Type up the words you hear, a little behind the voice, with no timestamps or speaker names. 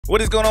What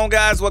is going on,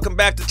 guys? Welcome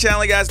back to the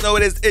channel. You guys know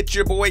it's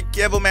your boy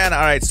KEVO, man. All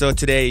right, so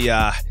today you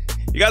guys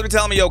be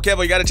telling me, yo,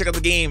 KEVO, you gotta check out the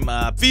game.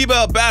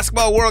 FIBA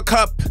Basketball World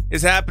Cup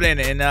is happening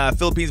in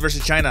Philippines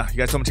versus China. You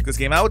guys told me to check this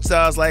game out, so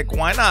I was like,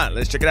 why not?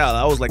 Let's check it out. I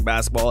always like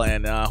basketball,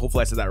 and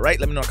hopefully I said that right.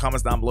 Let me know in the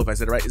comments down below if I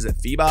said it right. Is it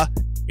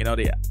FIBA? You know,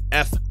 the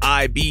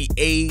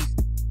F-I-B-A,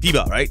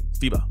 FIBA, right?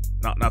 FIBA,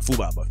 not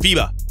FUBA, but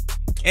FIBA.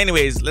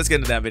 Anyways, let's get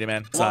into that video,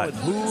 man. With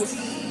Hu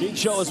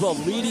Jincho as well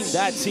leading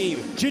that team,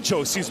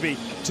 Jincho, excuse me,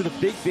 to the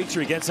big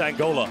victory against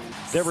Angola.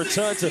 Their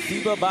return to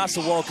FIBA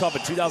Basketball World Cup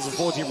in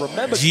 2014.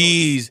 Remember,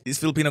 jeez, these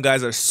Filipino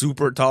guys are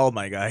super tall,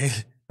 my guy.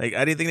 Like,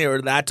 I didn't think they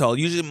were that tall.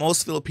 Usually,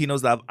 most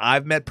Filipinos that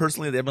I've met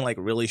personally, they've been like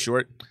really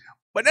short.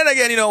 But then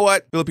again, you know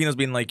what? Filipinos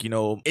been like, you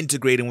know,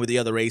 integrating with the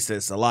other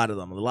races. A lot of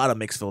them. A lot of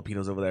mixed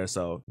Filipinos over there.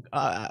 So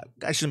I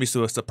shouldn't be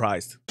so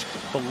surprised.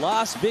 The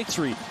last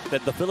victory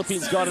that the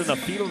Philippines got in the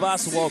FIBA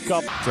Basketball World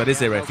Cup. So I did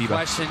say right, FIBA. No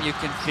question, you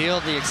can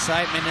feel the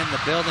excitement in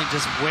the building,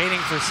 just waiting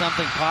for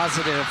something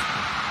positive.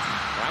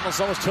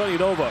 Ramos almost turning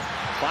it over.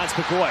 Finds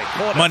Pagoy.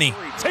 Money.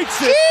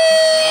 Takes it.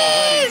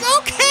 Jeez,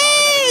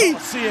 okay.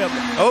 See him.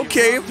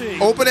 Okay.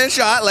 Open and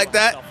shot like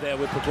that. Up there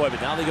with Pagoy, but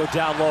now they go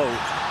down low.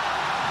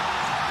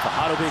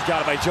 Fajardo being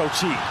guarded by Joe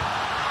Chi.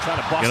 Trying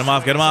to bust. Get him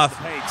off. Get him off.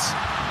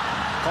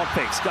 Pump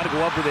fakes. Got to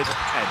go up with it.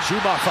 And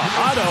Juma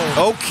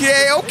Fajardo.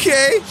 Okay.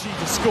 Okay.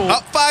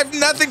 Up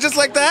 5-0 just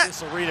like that.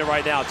 This arena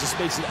right now just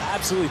makes it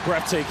absolutely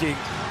breathtaking.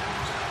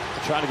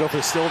 Trying to go for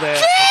the steal there.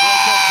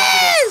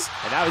 Jeez!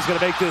 And now he's going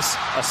to make this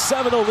a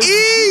 7-0 lead.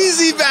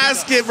 Easy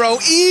basket, bro.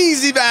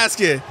 Easy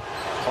basket.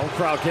 Home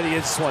crowd getting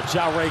into this one.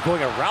 Ja Ray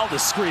going around the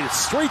screen. It's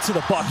straight to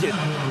the bucket.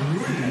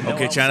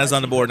 Okay, China's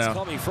on the board now.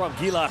 Coming from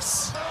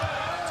Gilas.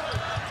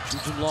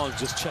 Jun Long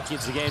just checking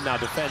into the game now,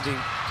 defending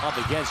up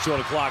against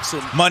Jordan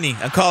Clarkson. Money.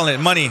 I'm calling it.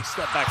 Money.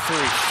 Step back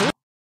three.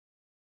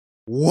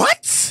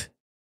 What?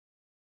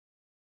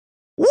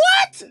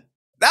 What?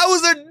 That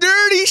was a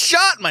dirty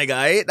shot, my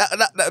guy.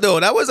 No,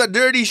 that was a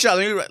dirty shot.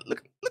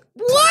 Look.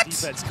 What?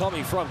 Defense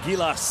coming from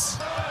Gilas.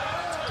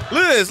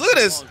 Look at this. Look at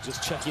this.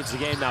 Just checking into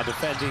the game now,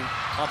 defending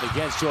up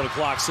against Jordan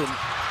Clarkson.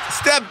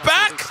 Step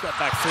back. Step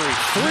back three.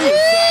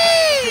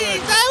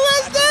 That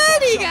was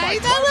dirty,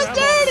 guys. That was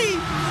dirty.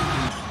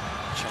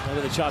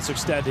 Maybe the shots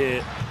extend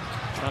here.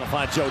 Trying to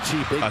find Joe Chi.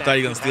 I thought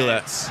you were going to steal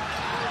that.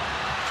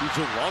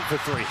 Jun Long for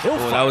three.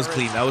 Oh, that was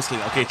clean. That was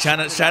clean. Okay,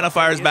 China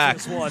fires back.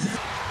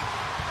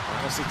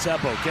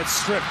 Tempo gets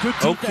stripped. Good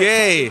defense.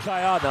 Okay.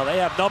 Now they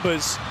have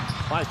numbers.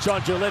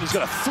 John Jolene is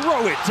going to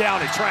throw it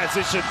down in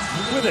transition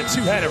with a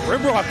two-handed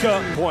rim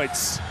rocker.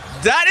 Points.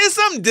 That is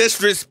some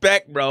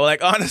disrespect, bro.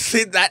 Like,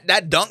 honestly,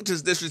 that dunk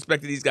just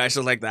disrespected these guys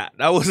just like that.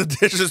 That was a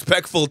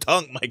disrespectful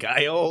dunk, my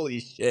guy.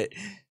 Holy shit.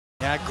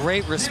 Yeah,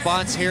 great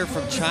response here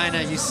from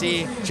China. You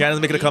see, China's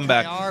making a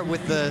comeback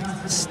with the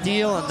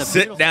steal and the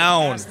sit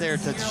down pass there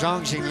to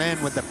Zhang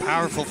Jinglin with the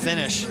powerful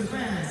finish. Well,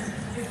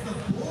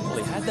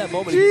 he had that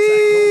moment.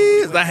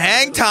 Jeez, the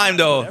hang time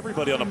though.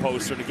 Everybody on the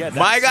poster and again.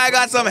 My guy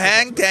got some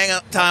hang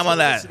time on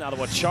that.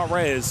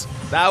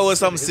 That was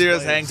some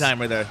serious hang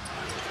time right there.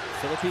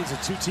 Philippines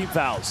with 2 team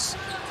fouls.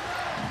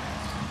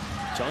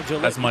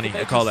 That's money.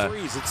 I call that.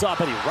 It's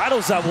up and he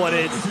rattles that one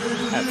in.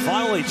 And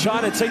finally,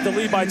 China take the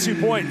lead by 2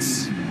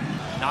 points.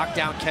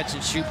 Knockdown, catch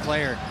and shoot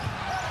player.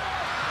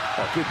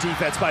 Oh, good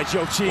defense by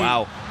Joe Chi.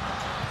 Wow.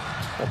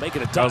 Well,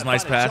 making a that was a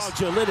nice pass. It's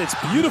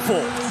beautiful.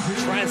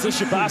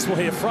 Transition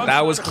basketball here from.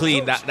 That was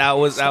clean. That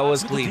was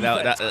clean.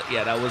 Yeah,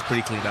 that was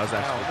pretty clean. That was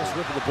actually. Almost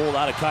ripping the ball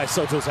out of Kai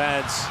Soto's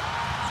hands.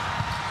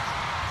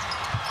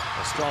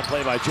 A strong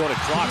play by Jordan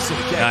Clarkson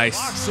again. Nice.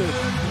 Clarkson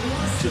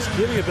just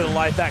giving a bit of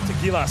life back to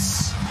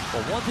Gilas.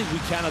 Well, one thing we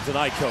cannot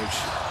deny, Coach.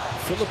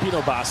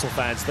 Filipino basketball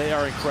fans, they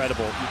are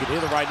incredible. You can hear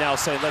them right now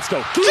saying, let's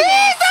go. Jeez,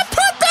 the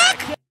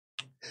putback!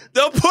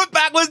 The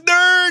putback was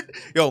dirt!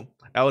 Yo,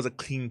 that was a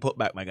clean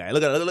putback, my guy.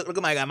 Look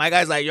at my guy. My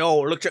guy's like,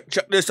 yo, look,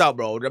 check this out,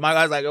 bro. My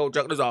guy's like, yo,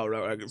 check this out.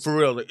 Like, for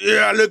real. Like,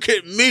 yeah, look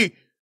at me.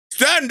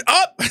 Stand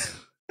up!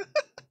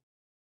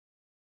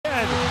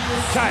 And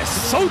Kai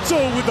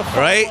Soto with the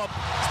right?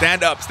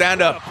 Stand up,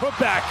 stand up.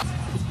 Putback.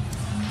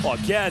 Well,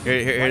 again,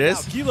 here it is.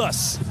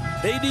 Gilas.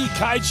 They need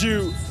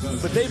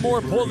Kaiju, but they more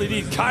importantly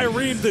need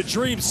Kyrene the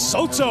Dream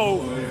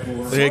Soto.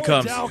 Here it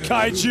comes. Down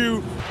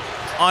Kaiju.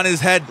 On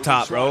his head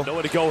top, bro.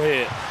 Nowhere to go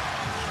here.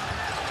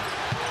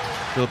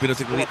 Filipino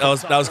took the lead.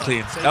 That was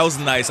clean. That was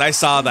nice. I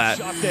saw that.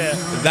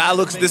 That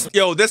looks this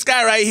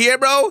guy right here,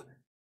 bro.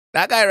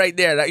 That guy right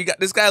there. You got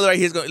this guy right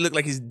here is going to look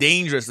like he's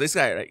dangerous. This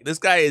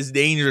guy is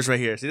dangerous right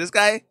here. See this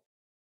guy?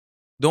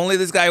 Don't leave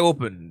this guy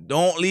open.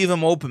 Don't leave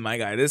him open, my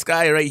guy. This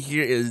guy right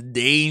here is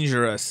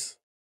dangerous.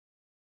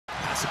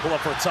 Has to pull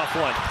up for a tough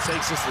one.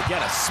 Takes us to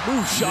get a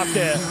smooth shot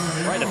there.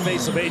 Right in the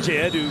face of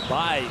AJ Edu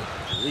by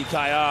Lee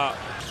Kaya.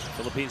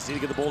 Philippines need to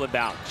get the ball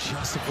inbound.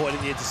 Just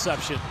avoiding the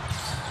interception.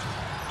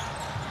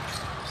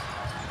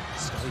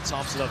 Scully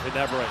Thompson of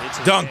Ginebra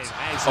into the dunked.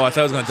 Oh, I thought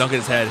I was going to dunk in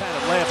his head.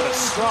 Layup, but a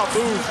strong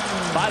move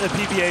by the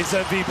PBA's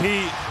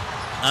MVP.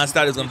 I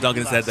thought he was going to dunk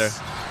in his head there.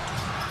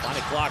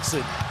 Finding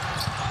Clarkson.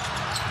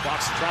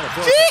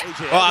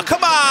 Oh,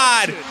 come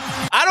on!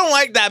 I don't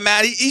like that,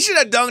 man. He should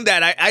have dunked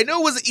that. I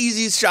know it was an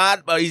easy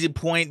shot, or easy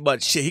point,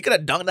 but shit, he could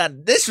have dunked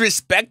that.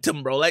 Disrespect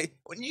him, bro. Like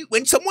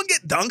when someone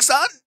get dunks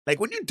on, like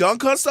when you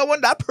dunk on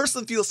someone, that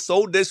person feels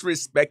so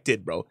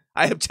disrespected, bro.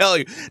 I am telling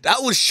you, that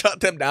will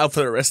shut them down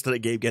for the rest of the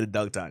game. Getting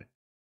dunked on.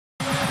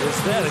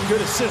 Is that a good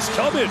assist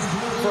coming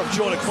from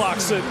Jordan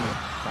Clarkson?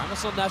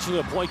 Ramos not naturally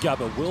a point guard,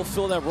 but will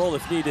fill that role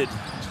if needed.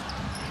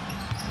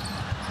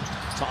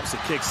 Thompson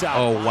kicks out.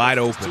 Oh, wide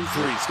open. 2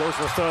 threes. Goes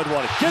for a third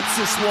one. Gets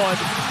this one.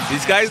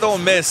 These guys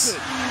don't miss.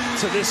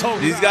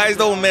 These guys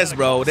don't miss,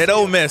 bro. They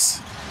don't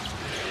miss.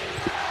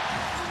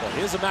 Well,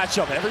 here's a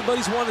matchup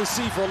everybody's wanted to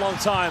see for a long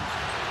time.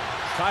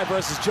 Kai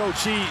versus Joe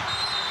Chi.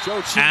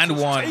 Joe Chi and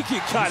one. taking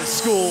kind of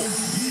school.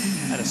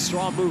 And a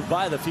strong move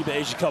by the FIBA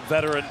Asia Cup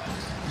veteran.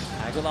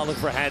 Aguilar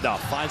looking for a handoff.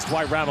 Finds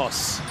Dwight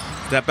Ramos.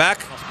 Step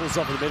back. Pulls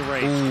up in the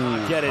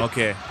mid-range. Get it.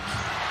 Okay.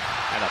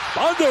 And a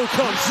Bondo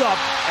comes up.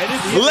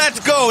 And let's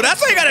go.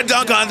 That's how you gotta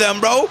dunk on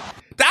them, bro.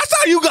 That's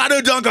how you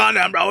gotta dunk on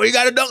them, bro. You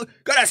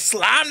gotta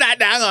slam that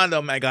down on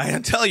them, my guy.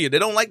 I'm telling you, they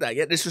don't like that.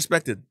 Get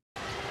disrespected.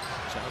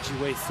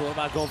 John Wei thought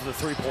about going for the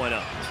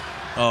three-pointer.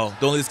 Oh,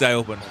 don't leave this guy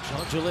open.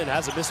 John Jolin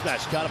has a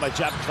mismatch. Got it by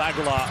Japeth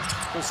Aguilar.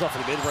 Pulls up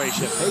in the mid-range.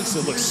 It makes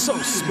it look so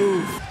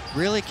smooth.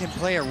 Really can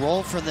play a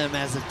role for them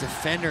as a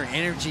defender,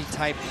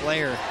 energy-type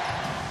player.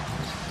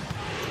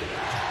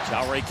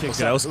 Ray kicks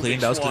okay, that was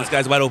clean. That was clean. This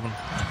guy's wide open.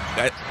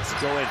 Let's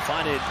go in,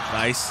 find it.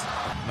 Nice.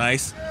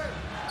 Nice.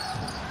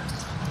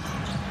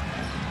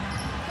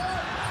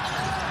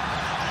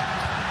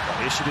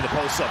 Here should be the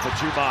post-up for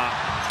Juma.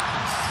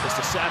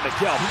 Mr. Sam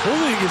Miguel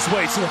pulling his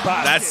way to the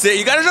basket. That's it.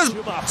 You gotta just,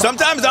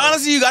 sometimes,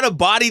 honestly, you gotta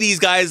body these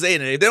guys in.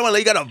 If they don't want to,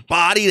 you gotta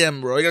body them,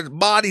 bro. You gotta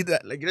body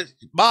that. Like, just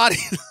body.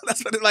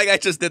 That's what, like, I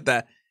just did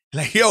that.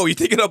 Like, yo, you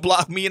think you're gonna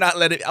block me? You're not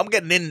letting it. I'm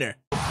getting in there.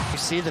 You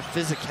see the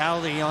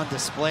physicality on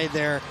display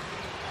there.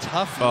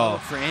 Tough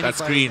for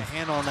anybody to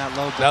handle on that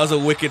low block. That was a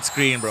wicked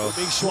screen, bro.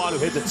 Big Schwan who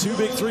hit the 2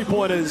 big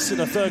three-pointers in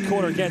the third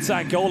quarter against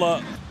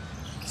Angola.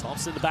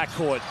 Thompson in the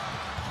backcourt.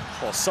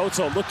 Oh,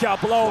 Soto, look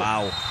out below.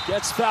 Wow.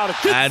 Gets fouled.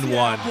 And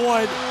one.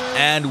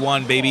 And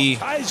one, baby.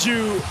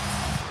 Kaiju.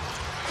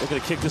 Looking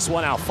to kick this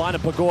one out. Find a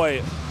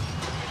Pagoy.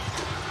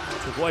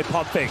 Pagoy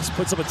pump fakes.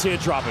 Puts up a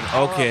teardrop.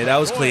 Okay, that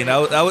was clean. That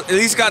was, at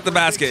least got the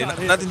basket.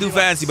 Nothing too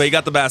fancy, but he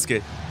got the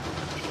basket.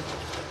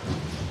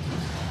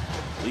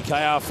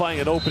 Kaya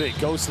finding an opening,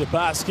 goes to the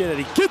basket, and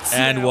he gets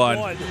and one.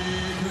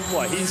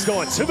 Boy, he's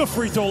going to the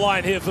free throw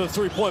line here for the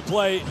three-point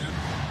play.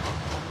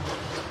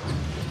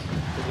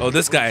 Oh,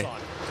 this guy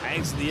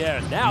hangs in the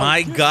air. Now,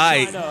 my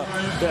guy,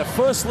 their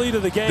first lead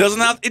of the game.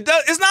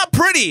 It's not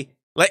pretty.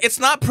 Like, it's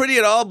not pretty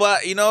at all.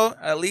 But you know,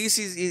 at least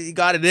he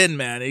got it in,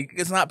 man.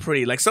 It's not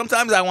pretty. Like,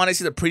 sometimes I want to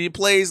see the pretty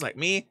plays. Like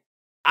me,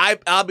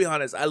 I'll be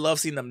honest. I love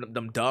seeing them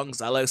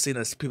dunks. I like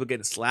seeing people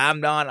getting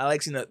slammed on. I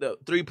like seeing the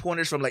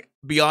 3-pointers from like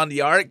beyond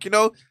the arc. You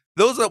know.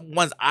 Those are the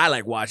ones I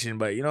like watching,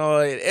 but, you know,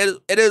 it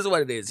is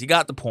what it is. He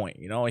got the point,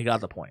 you know? He got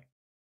the point.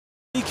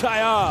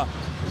 Kaya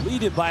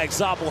leading by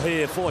example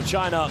here for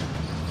China.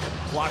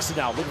 Blocks it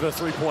down. Look at the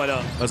three-pointer.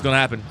 What's going to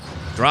happen?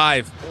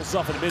 Drive. Pulls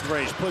up in the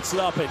mid-range, puts it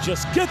up, and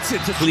just gets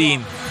it to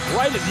clean.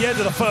 Right at the end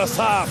of the first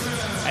half.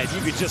 And you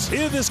can just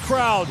hear this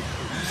crowd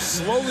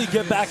slowly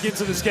get back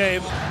into this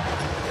game.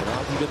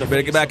 You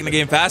better get back in the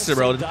game faster,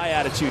 bro. Die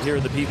attitude here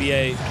in the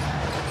PBA.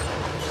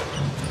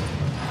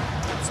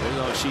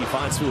 She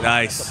finds Fiba.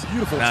 Nice.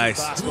 Beautiful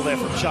basketball there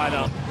from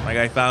China. My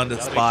guy found the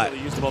spot.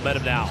 Use the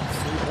momentum now.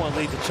 3-point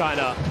lead to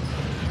China.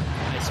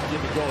 Nice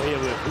give and go here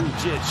with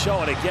Hu Jin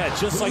showing again,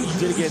 just like he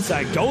did against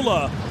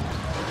Angola.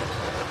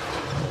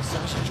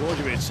 Sasha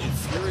Djordjevic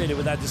infuriated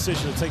with that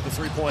decision to take the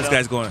 3-pointer. This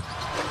guy's going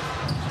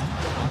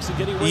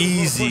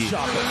easy.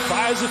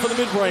 Fires it for the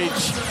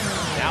mid-range.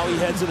 Now he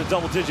heads into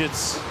double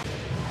digits.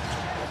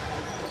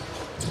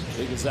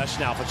 Big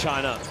possession now for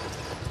China.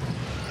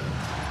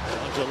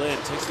 Jolin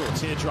takes a little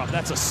teardrop.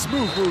 That's a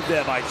smooth move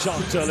there by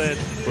John Jolin.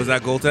 Was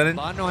that goaltending?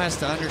 Bondo has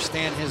to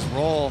understand his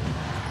role.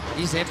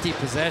 These empty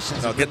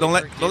possessions. No, don't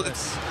let.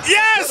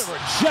 Yes!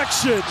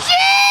 Rejection.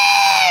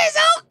 Yes!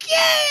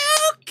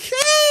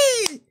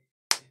 Okay.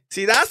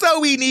 See, that's what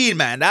we need,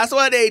 man. That's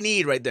what they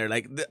need right there.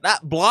 Like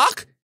that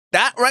block,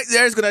 that right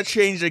there is gonna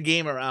change the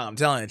game around. I'm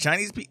telling you,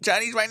 Chinese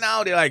right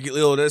now, they're like,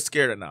 they're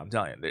scared right now. I'm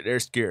telling you, they're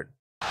scared.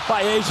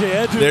 By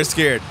AJ Edu. They're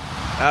scared.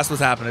 That's what's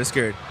happening. They're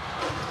scared.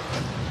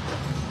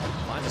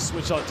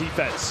 Switch on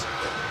defense.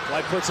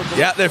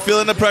 Yeah, they're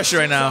feeling the pressure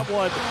right now.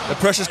 The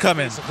pressure's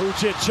coming. Hu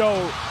Jin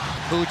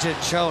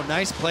Cho,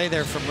 nice play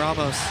there from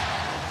Ramos.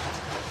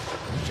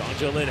 John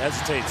Jolin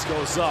hesitates,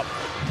 goes up,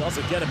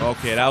 doesn't get him.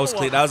 Okay, that was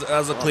clean. That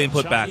was a clean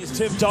putback. Chinese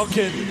Tim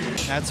Duncan.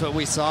 That's what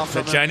we saw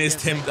from the Chinese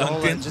Tim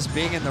Duncan. Just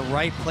being in the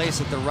right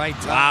place at the right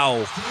time.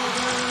 Wow.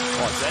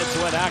 Oh, it's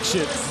end-to-end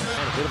action.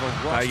 And a bit of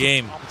a rush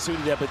game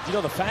opportunity there, but you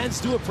know the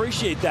fans do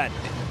appreciate that.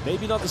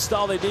 Maybe not the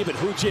style they need, but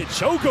Hu Jin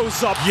Cho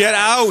goes up. Get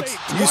out.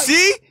 You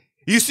see?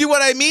 You see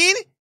what I mean?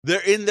 They're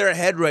in their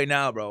head right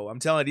now, bro. I'm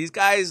telling you, these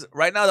guys,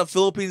 right now, the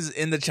Philippines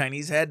in the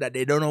Chinese head that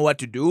they don't know what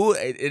to do.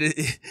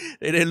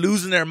 They're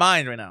losing their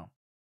minds right now.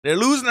 They're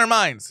losing their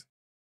minds.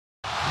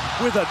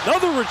 With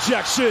another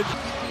rejection.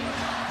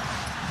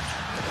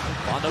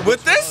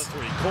 With this?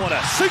 Corner,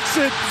 sinks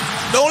it.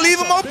 Don't leave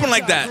him open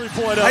like that.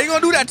 How you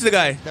gonna do that to the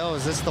guy? No,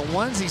 it's the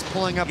ones he's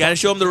pulling up. You gotta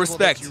show him the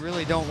respect. You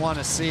really don't want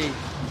to see.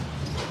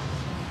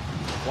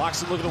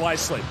 Clarkson looking to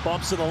isolate,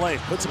 bumps in the lane,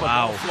 puts him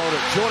on the floater.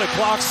 Jordan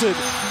Clarkson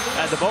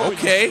at the moment.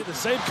 Okay. The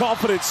same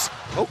confidence.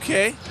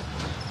 Okay.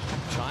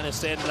 Trying to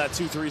stand in that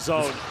 2-3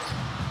 zone.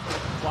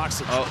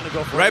 Clarkson trying to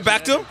go for right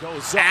back to him.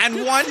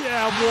 And one.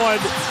 Yeah, one.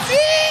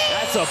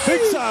 That's a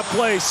big time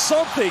play.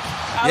 Something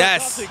out of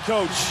nothing,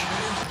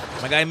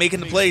 coach. My guy making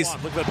the plays.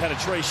 Look at the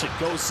penetration.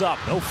 Goes up.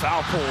 No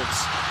foul calls.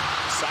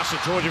 Sasha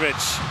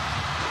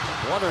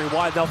Djordjevic wondering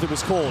why nothing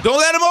was called. Don't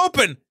let him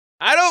open.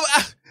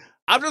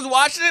 I'm just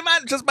watching it,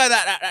 man. Just by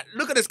that.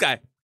 Look at this guy.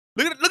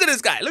 Look at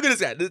this guy. Look at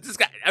this guy. This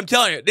guy. I'm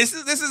telling you, this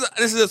is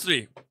a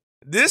 3.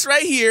 This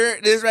right here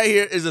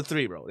is a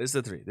 3, bro. This is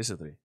a 3. This is a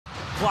 3.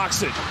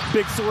 Clarkson,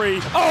 big 3.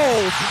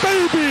 Oh,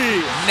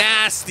 baby!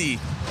 Nasty.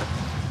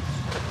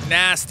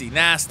 Nasty.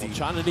 Nasty. Well,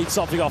 China needs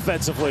something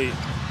offensively.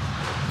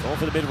 Going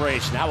for the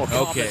mid-range. Now we'll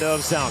calm the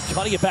nerves down.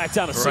 Cutting it back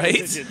down to single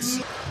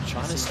digits.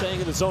 China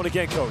staying in the zone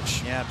again,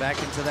 coach. Yeah,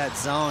 back into that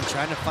zone.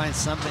 Trying to find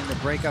something to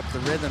break up the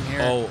rhythm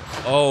here.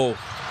 Oh.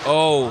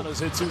 China's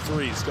hit 2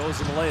 threes. Goes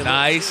in the lane.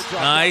 Nice. In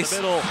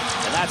the middle,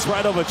 and that's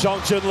right over Jung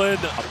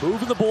Junlin.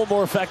 Moving the ball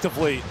more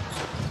effectively.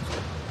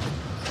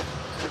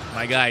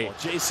 My guy. Well,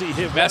 JC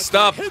hit messed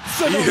up. You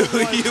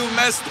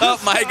messed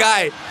up, my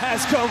guy.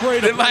 Has come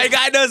right. My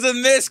guy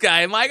doesn't miss,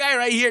 guy. My guy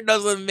right here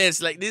doesn't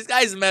miss. Like, this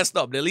guy's messed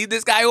up. They leave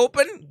this guy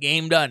open,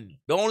 game done.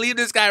 Don't leave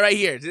this guy right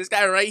here. This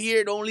guy right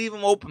here, don't leave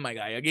him open, my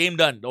guy. A game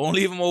done. Don't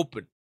leave him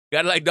open.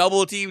 Got to, like,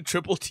 double team,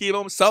 triple team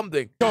him,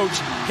 something. Coach,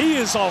 he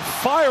is on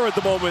fire at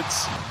the moment.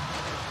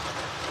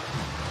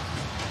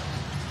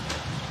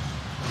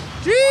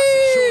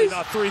 Jeez. Surely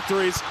not 3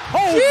 threes.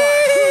 Oh,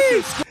 my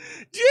goodness.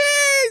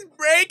 Jeez,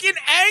 breaking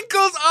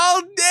ankles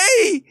all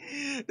day.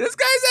 This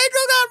guy's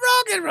ankle got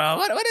broken, bro.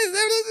 What is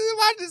this?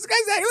 Watch this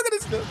guy's ankle. Look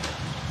at this.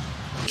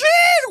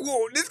 Jeez,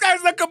 whoa, this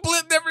guy's a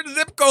complete different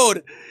zip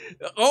code.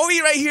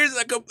 Homie right here is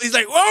he's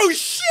like, oh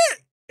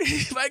shit.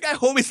 My guy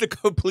homie's a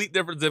complete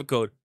different zip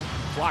code.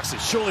 Blocks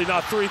it, surely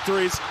not 3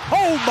 threes.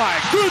 Oh my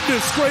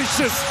goodness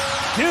gracious.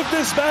 Give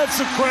this man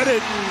some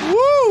credit.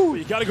 Woo!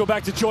 You got to go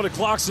back to Jordan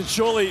Clarkson,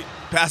 surely.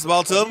 Pass the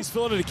ball to him. He's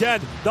filling it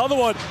again. Another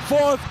one.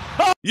 4th.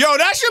 Oh. Yo,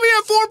 that should be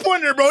a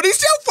 4-pointer, bro. Do you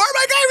see how far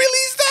my guy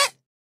released that?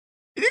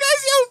 Did you guys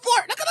see how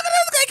far? Look at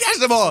this guy catch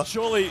the ball.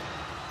 Surely.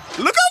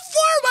 Look how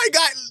far my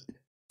guy.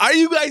 Are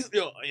you guys?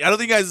 Yo, I don't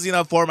think you guys have seen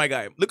how far my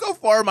guy. Look how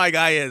far my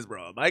guy is,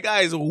 bro. My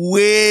guy is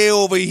way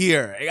over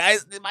here.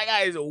 My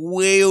guy is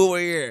way over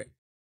here.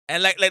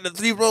 And like the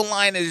 3-point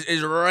line is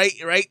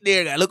right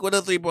there, guy. Look where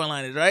the 3-point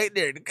line is, right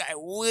there. The guy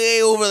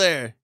way over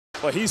there.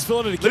 But he's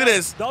filling it again. Look at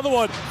this. Another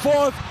one.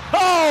 4th.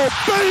 Oh,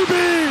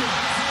 baby!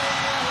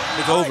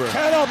 It's over. I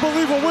cannot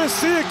believe what we're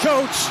seeing,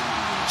 Coach.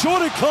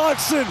 Jordan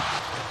Clarkson.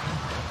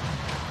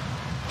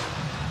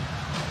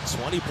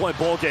 20-point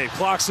ball game.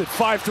 Clarkson,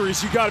 5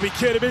 threes. You got to be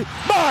kidding me.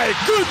 My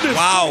goodness.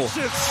 Wow.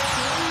 Gracious.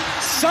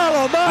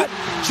 Salamat.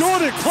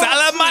 Jordan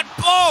Clarkson. Salamat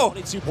po.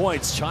 22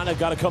 points. China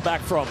got to come back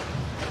from.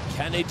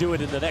 Can they do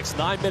it in the next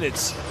 9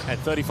 minutes and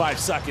 35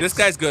 seconds? This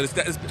guy's good.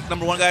 This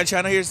number 1 guy in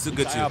China here is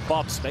good too.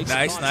 Bumps, makes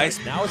nice.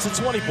 Now it's a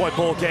 20-point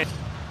ball game.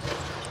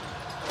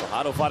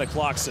 How to fight a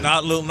Clarkson.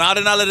 Not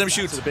let him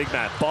shoot. To the big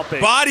man.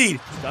 Bumping.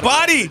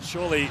 Bodied.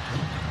 Surely.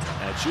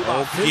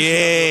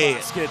 Okay.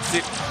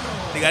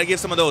 They got to give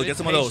some of those. Get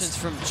some of those.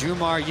 From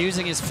Jumar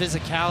using his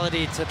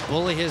phillicality to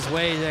bully his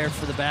way there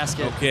for the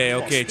basket.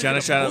 Okay. China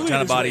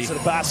body. To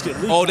the basket.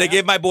 Oh, they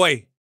gave my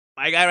boy.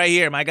 My guy right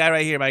here. My guy.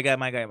 I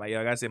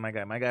gotta say my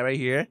guy. My guy right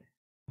here.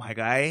 My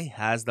guy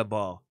has the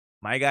ball.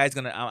 My guy's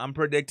gonna. I'm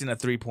predicting a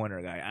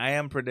 3-pointer, guy. I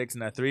am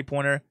predicting a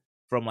 3-pointer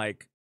from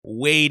like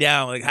way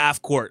down, like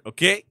half court.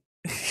 Okay.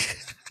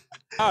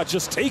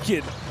 Just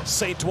taking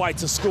St. Dwight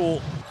to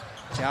school.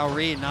 Zhao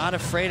Ri not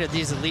afraid of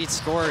these elite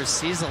scorers.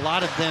 Sees a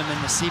lot of them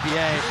in the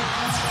CBA.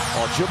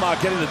 Oh, Juma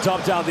getting the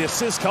dump down. The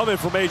assist coming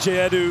from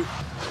AJ Edu.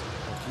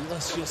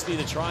 Let's just need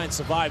to try and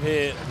survive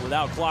here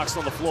without Clarkson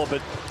on the floor,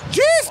 but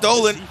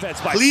stolen,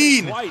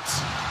 clean.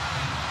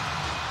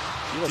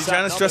 He's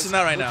trying to stress him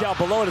out right now. Look out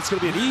below it. It's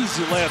going to be an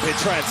easy layup in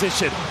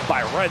transition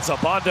by Red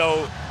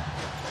Zabando.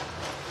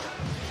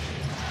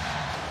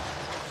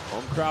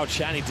 Home crowd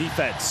chanting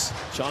defense.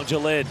 Jung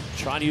Junlin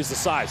trying to use the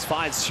size.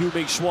 Finds Xiu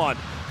Ming Xuan.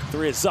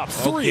 3 is up.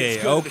 3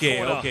 is good.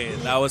 Okay.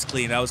 That was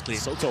clean.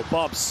 Soto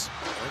bumps.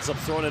 Ends up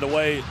throwing it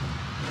away.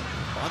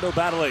 Bando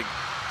battling.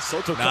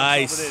 Soto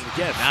nice.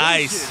 Again.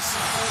 Nice.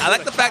 I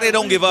like the fact they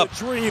don't give up.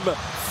 Dream.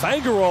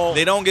 Fangarol.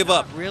 They don't give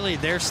up. Really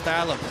their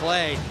style of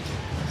play.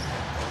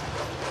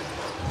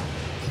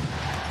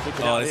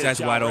 Oh, this guy's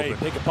wide open.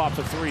 Pick a pop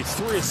for 3.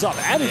 3 is up.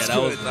 And it's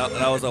good.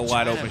 That was a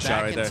wide open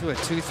shot right there. Into a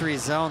 2-3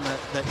 zone.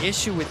 The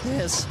issue with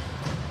this,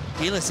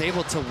 Biela's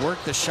able to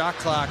work the shot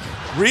clock.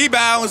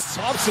 Rebounds.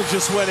 Thompson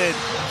just went in.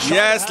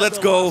 Yes, let's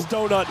go.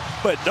 Donut,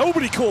 but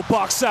nobody called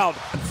box out.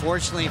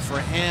 Unfortunately for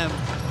him,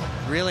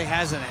 really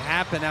hasn't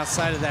happened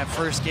outside of that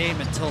first game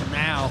until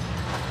now.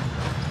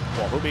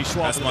 Well, Humi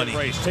Schwab That's money.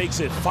 Race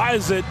takes it,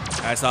 fires it.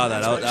 I saw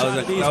that.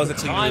 That was a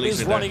clean time release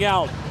is right running there.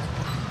 out.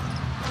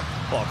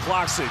 Well,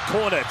 clocks it,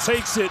 corner,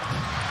 takes it,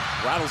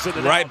 rattles it.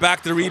 Right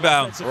back to the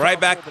rebound. Right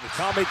back.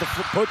 Can't make the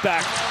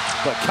putback,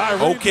 but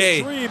Kyrie,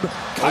 Okay. the dream.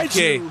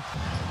 Okay.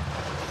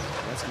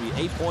 That's going to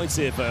be 8 points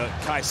here for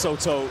Kai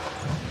Soto.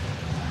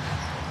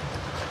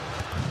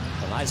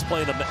 A nice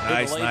play in the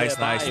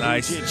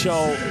Nice. Jin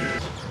Cho.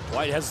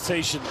 White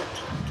hesitation.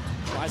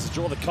 Tries to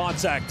draw the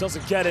contact.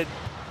 Doesn't get it.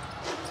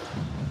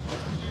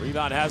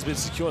 Rebound has been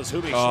secured.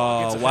 Humi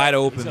Oh, wide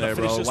open there,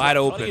 bro. Wide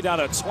open. Cutting it down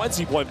a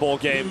 20-point ball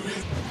game.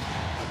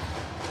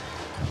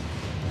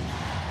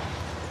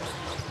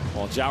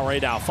 Well, Jao Ray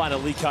now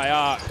finding Lee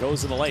Kaya.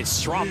 Goes in the lane.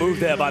 Strong move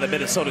there by the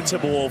Minnesota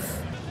Timberwolf.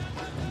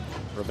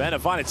 Ravenna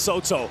finding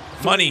Soto.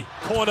 Money.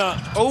 Corner.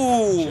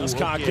 Oh. Just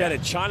can't get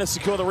it. China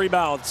secure the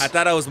rebounds. I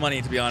thought that was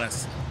money, to be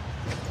honest.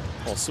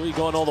 Well, Sui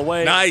going all the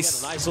way.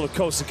 Nice. Nice little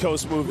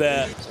coast-to-coast move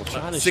there.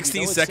 Well,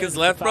 16 seconds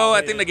left, bro.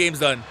 I think the game's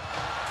done.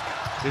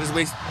 They just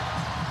waste.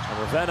 And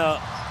Ravenna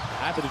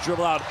happy to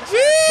dribble out. Jeez!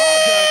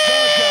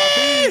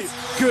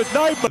 Good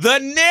night. The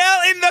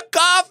nail in the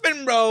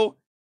coffin, bro.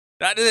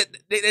 That is it.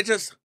 They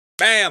just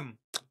bam,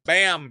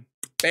 bam,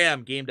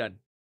 bam. Game done.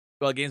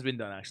 Well, game's been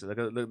done actually.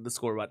 Look at the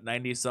score, what,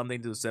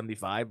 90-something to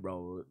 75,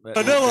 bro.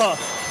 Manila,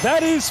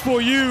 that is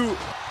for you.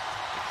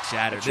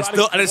 Shattered. There's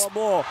still one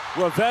more.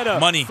 Ravenna.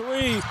 Money.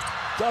 Three.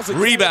 Doesn't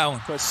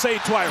Rebound. For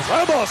St. Dwight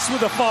Ramos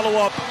with a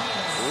follow-up.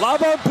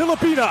 Laban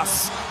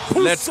Pilipinas.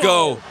 Let's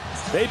go.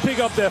 They pick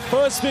up their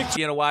first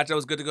victory. You know, watch. That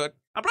was good to go.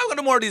 I'm probably going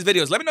to do more of these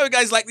videos. Let me know if you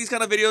guys like these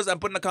kind of videos and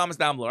put in the comments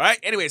down below. All right.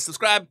 Anyway,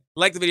 subscribe,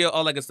 like the video,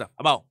 all that good stuff.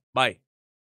 I'm out. Bye.